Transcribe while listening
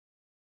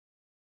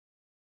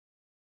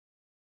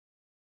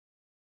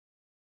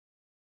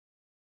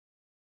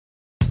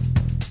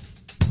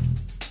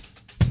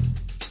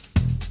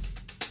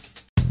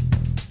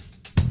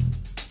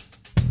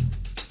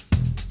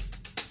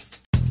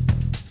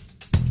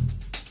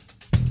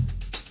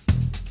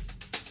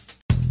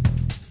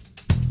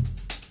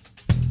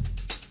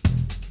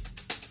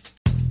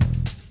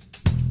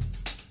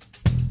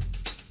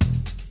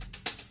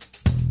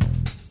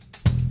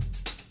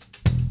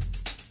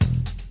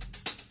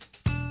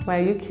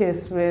My UK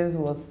experience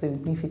was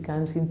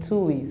significant in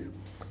two ways.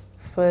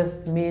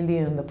 First, mainly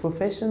in the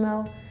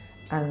professional,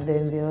 and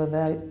then the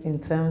other in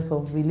terms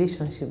of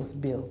relationships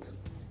built.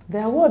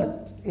 The award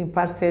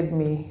impacted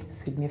me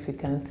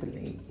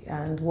significantly,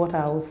 and what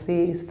I will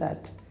say is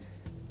that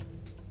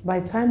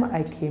by the time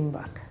I came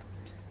back,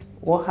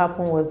 what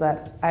happened was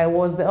that I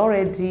was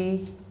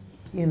already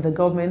in the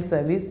government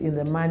service, in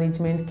the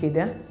management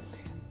cadre.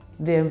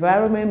 The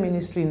Environment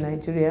Ministry in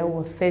Nigeria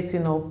was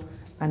setting up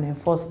an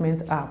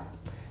enforcement arm.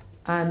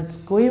 And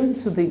going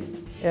to the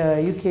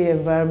UK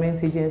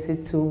Environment Agency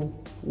to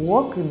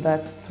work in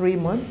that 3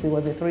 months, it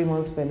was a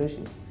 3-month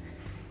fellowship,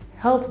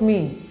 helped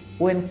me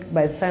when,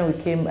 by the time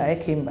I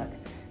came back,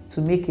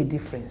 to make a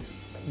difference.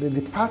 The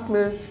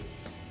department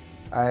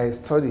I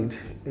studied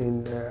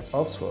in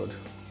Oxford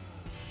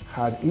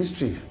had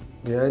history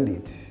behind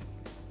it.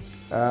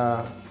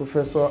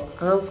 Professor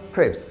Hans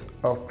Krebs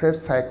of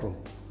Krebs Cycle,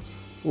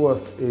 who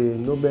was a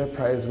Nobel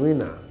Prize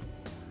winner,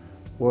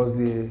 was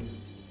the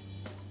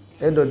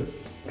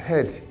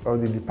head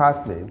of the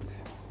department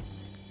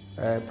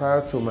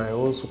prior to my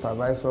own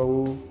supervisor,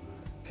 who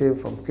came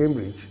from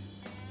Cambridge,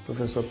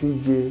 Professor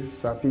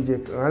Sir P.J.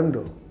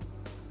 Randall.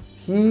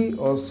 He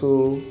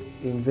also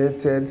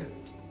invented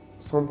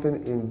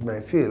something in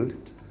my field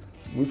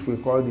which we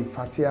call the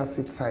fatty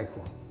acid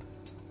cycle.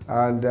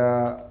 And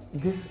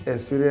this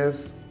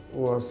experience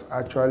was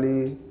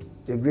actually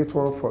a great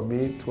one for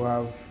me, to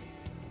have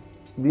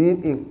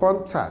been in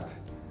contact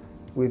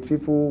with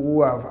people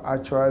who have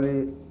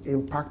actually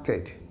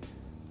impacted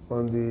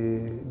on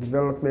the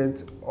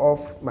development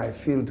of my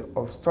field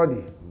of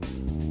study.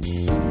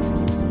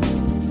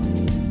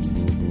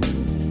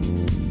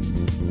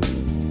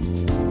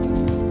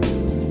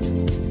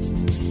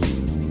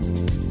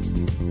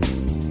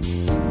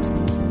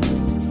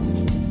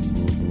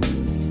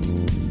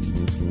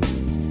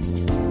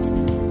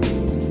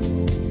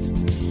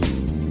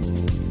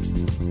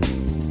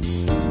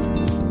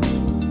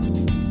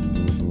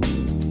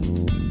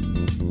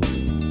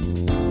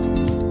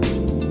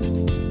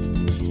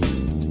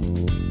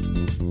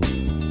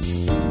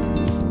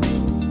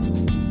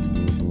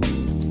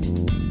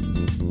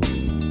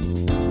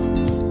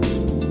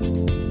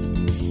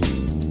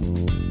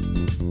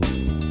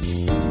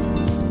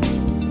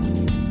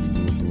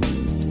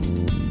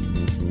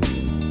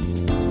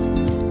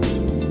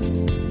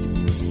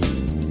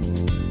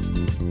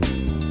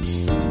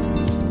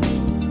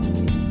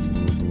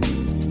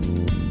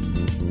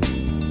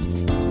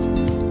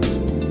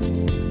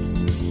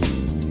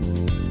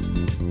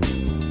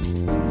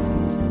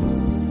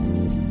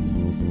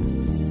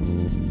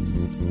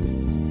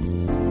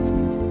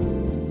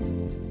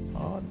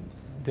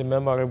 The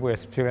memorable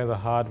experience I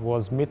had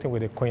was meeting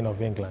with the Queen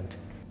of England.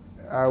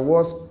 I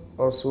was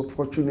also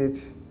fortunate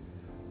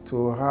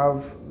to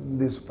have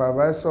the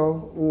supervisor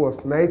who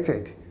was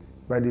knighted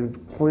by the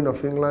Queen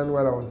of England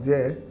while I was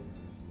there,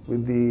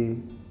 with the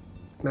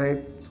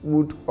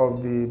knighthood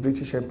of the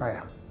British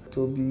Empire.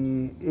 To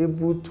be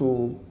able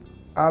to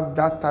have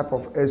that type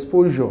of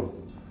exposure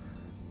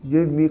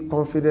gave me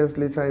confidence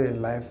later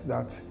in life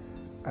that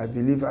I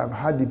believe I've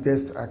had the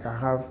best I can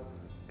have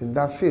in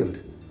that field.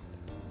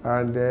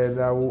 And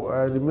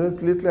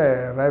immediately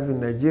I arrived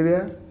in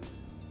Nigeria,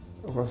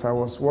 because I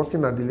was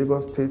working at the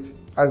Lagos State,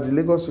 as the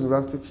Lagos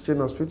University Teaching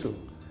Hospital.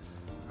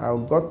 I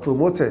got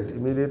promoted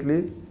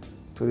immediately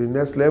to the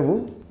next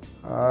level.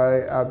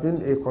 I have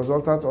been a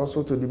consultant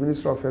also to the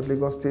Ministry of Health,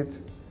 Lagos State,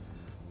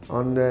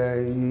 on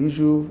the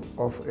issue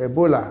of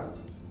Ebola.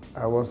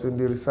 I was in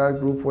the research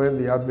group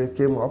when the outbreak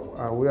came up,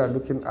 and we are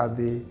looking at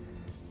the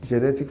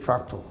genetic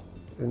factor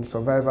in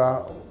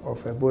survival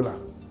of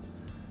Ebola.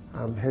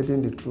 I'm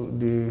heading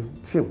the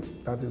team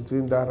that is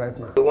doing that right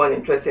now. The one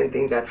interesting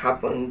thing that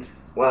happened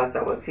whilst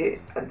I was here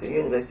at the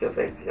University of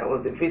Exeter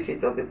was the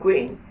visit of the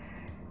Queen.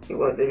 It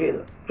was a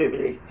real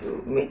privilege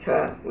to meet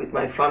her with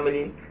my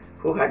family,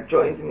 who had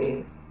joined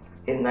me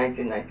in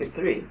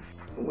 1993.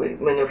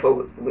 Many of us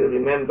will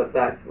remember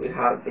that we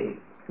had the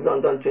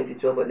London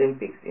 2012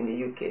 Olympics in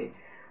the UK,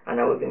 and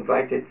I was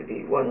invited to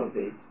be one of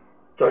the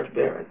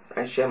torchbearers.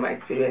 I share my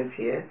experience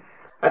here.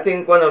 I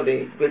think one of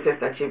the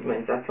greatest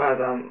achievements, as far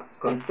as I'm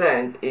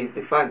concerned, is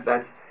the fact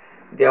that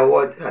the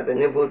award has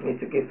enabled me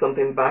to give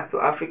something back to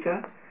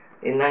Africa.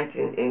 In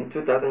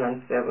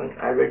 2007,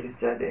 I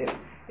registered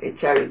a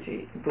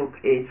charity, Book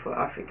Aid for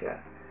Africa,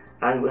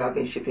 and we have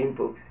been shipping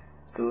books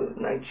to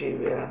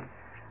Nigeria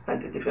and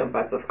to different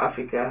parts of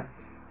Africa,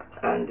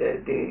 and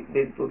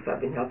these books have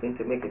been helping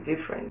to make a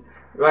difference.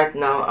 Right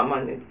now, I'm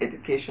an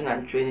education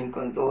and training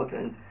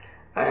consultant.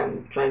 I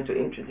am trying to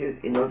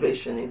introduce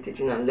innovation in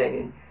teaching and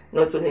learning,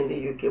 not only in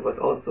the UK, but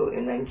also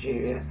in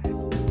Nigeria.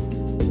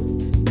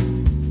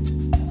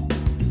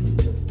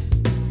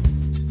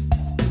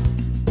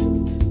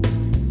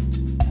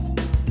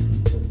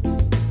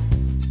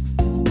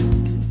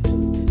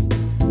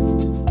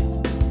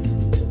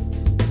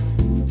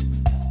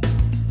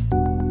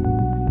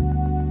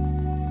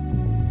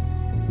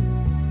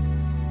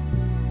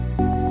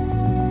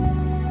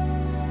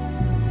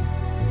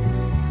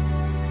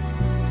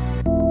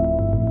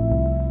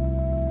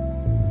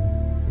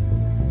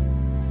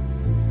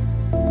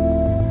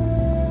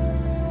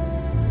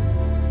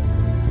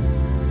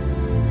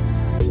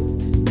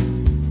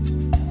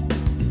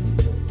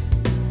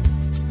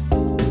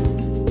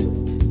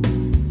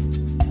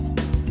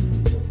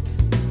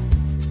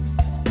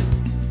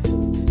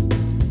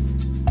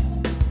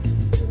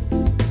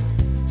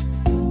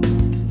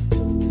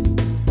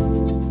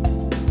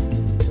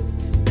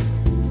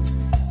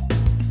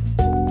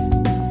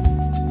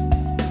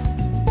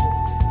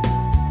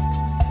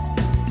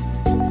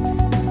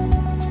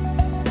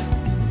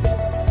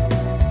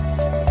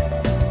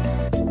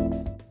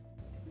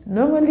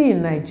 Normally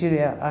in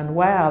Nigeria, and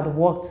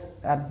while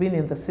I'd been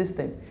in the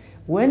system,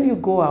 when you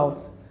go out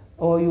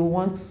or you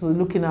want to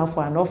looking out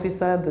for an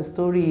officer, the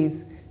story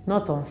is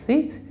not on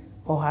seat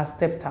or has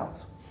stepped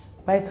out.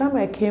 By the time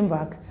I came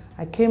back,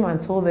 I came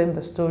and told them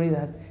the story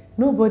that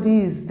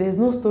there's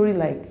no story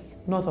like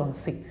not on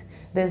seat.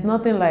 There's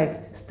nothing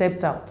like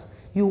stepped out.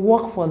 You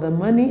work for the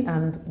money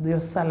and your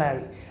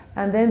salary.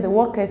 And then the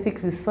work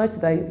ethics is such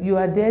that you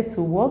are there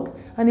to work,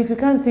 and if you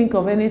can't think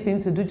of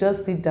anything to do,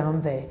 just sit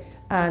down there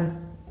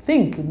and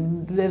think.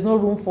 There's no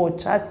room for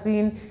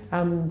chatting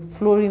and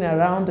floating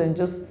around and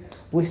just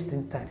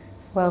wasting time.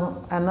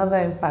 Well, another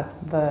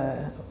impact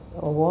the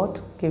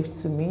award gave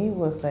to me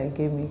was that it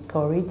gave me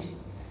courage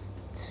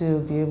to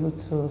be able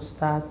to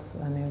start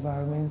an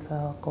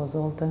environmental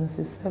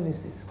consultancy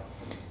services.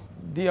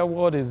 The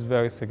award is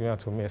very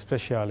significant to me,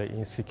 especially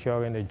in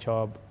securing a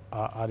job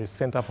at the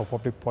Center for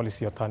Public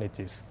Policy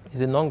Alternatives. It's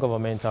a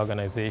non-governmental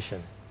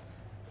organization.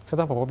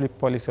 Center for Public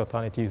Policy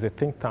Alternatives is a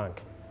think tank.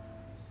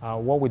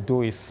 What we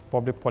do is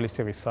public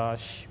policy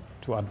research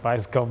to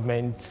advise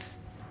governments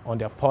on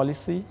their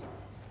policy,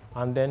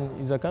 and then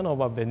it's a kind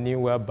of avenue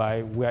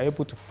whereby we are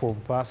able to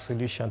provide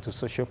solutions to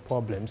social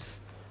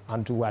problems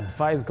and to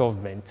advise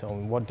government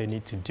on what they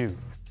need to do.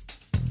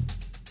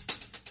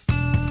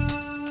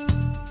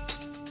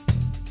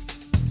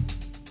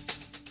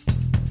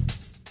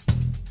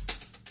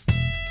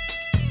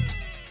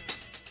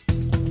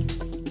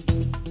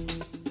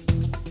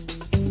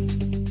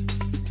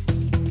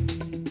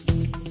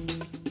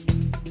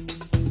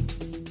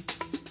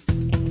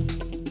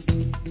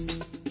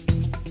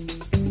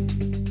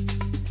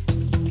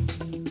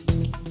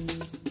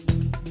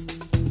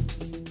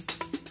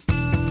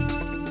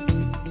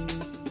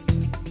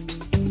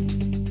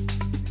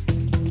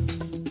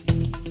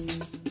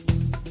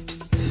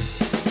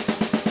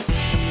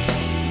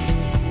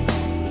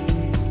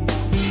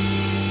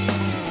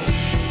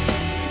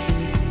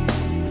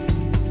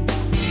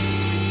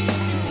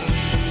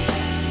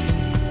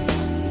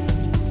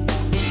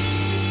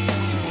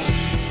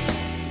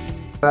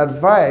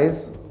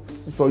 Advice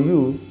for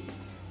you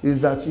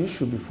is that you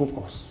should be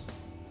focused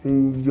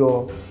in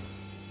your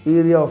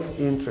area of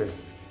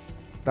interest.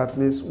 That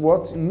means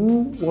what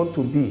you want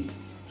to be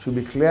should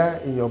be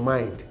clear in your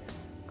mind,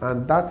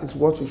 and that is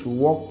what you should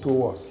work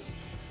towards.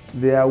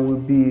 There will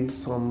be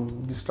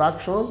some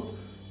distraction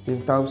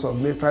in terms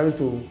of trying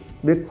to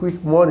make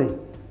quick money.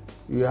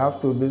 You have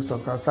to make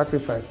some kind of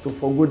sacrifice to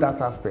forgo that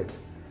aspect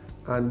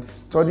and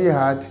study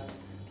hard,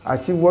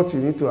 achieve what you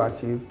need to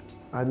achieve,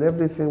 and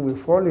everything will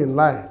fall in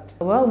line.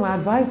 Well, my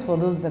advice for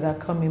those that are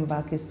coming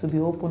back is to be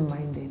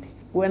open-minded.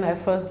 When I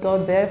first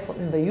got there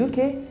in the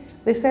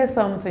UK, they said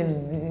something.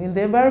 In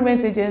the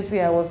Environment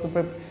Agency, I was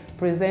to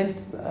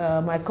present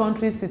my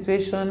country's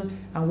situation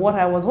and what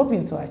I was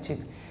hoping to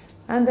achieve.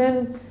 And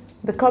then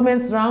the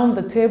comments around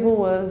the table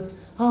was,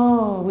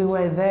 oh, we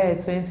were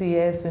there 20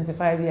 years,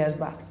 25 years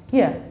back.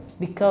 Yeah,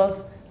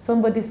 because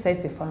somebody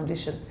set a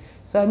foundation.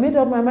 So I made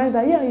up my mind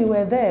that, yeah, you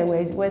were there,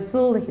 we're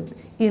still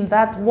in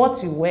that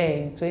what you were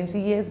in 20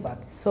 years back.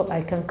 So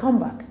I can come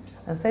back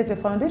and set a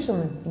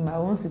foundation in my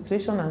own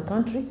situation and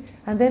country,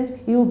 and then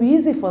it will be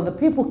easy for the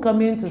people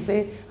coming to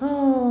say,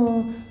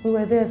 oh, we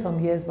were there some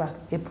years back.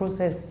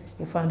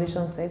 A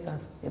foundation set and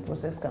a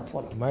process can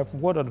follow. My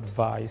word of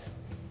advice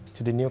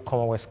to the new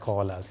Commonwealth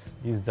Scholars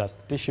is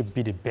that they should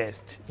be the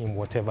best in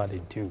whatever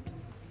they do.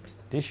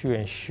 They should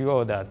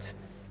ensure that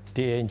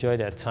they enjoy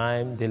their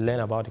time, they learn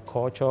about the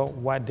culture,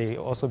 while they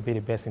also be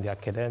the best in the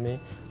academy,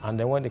 and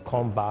then when they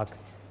come back,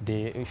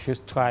 they should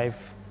strive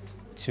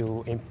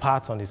to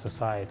impart on the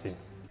society.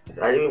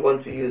 I really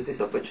want to use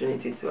this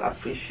opportunity to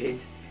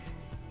appreciate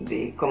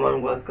the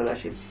Commonwealth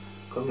Scholarship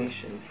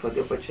Commission for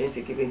the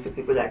opportunity given to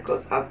people like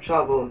us. I've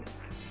traveled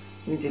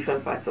in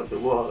different parts of the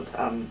world.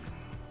 I'm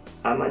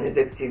an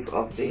executive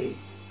of the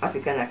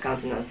African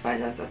Accounting and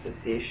Finance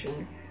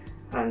Association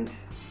and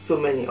so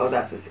many other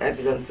associations. I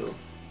belong to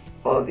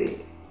all the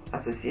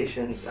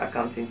association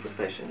accounting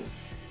professions,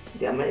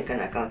 the American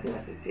Accounting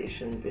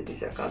Association,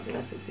 British Accounting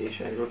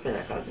Association, European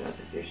Accounting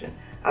Association.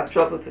 I've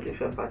traveled to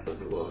different parts of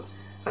the world,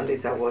 and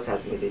this award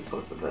has made it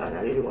possible, and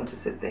I really want to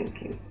say thank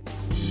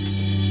you.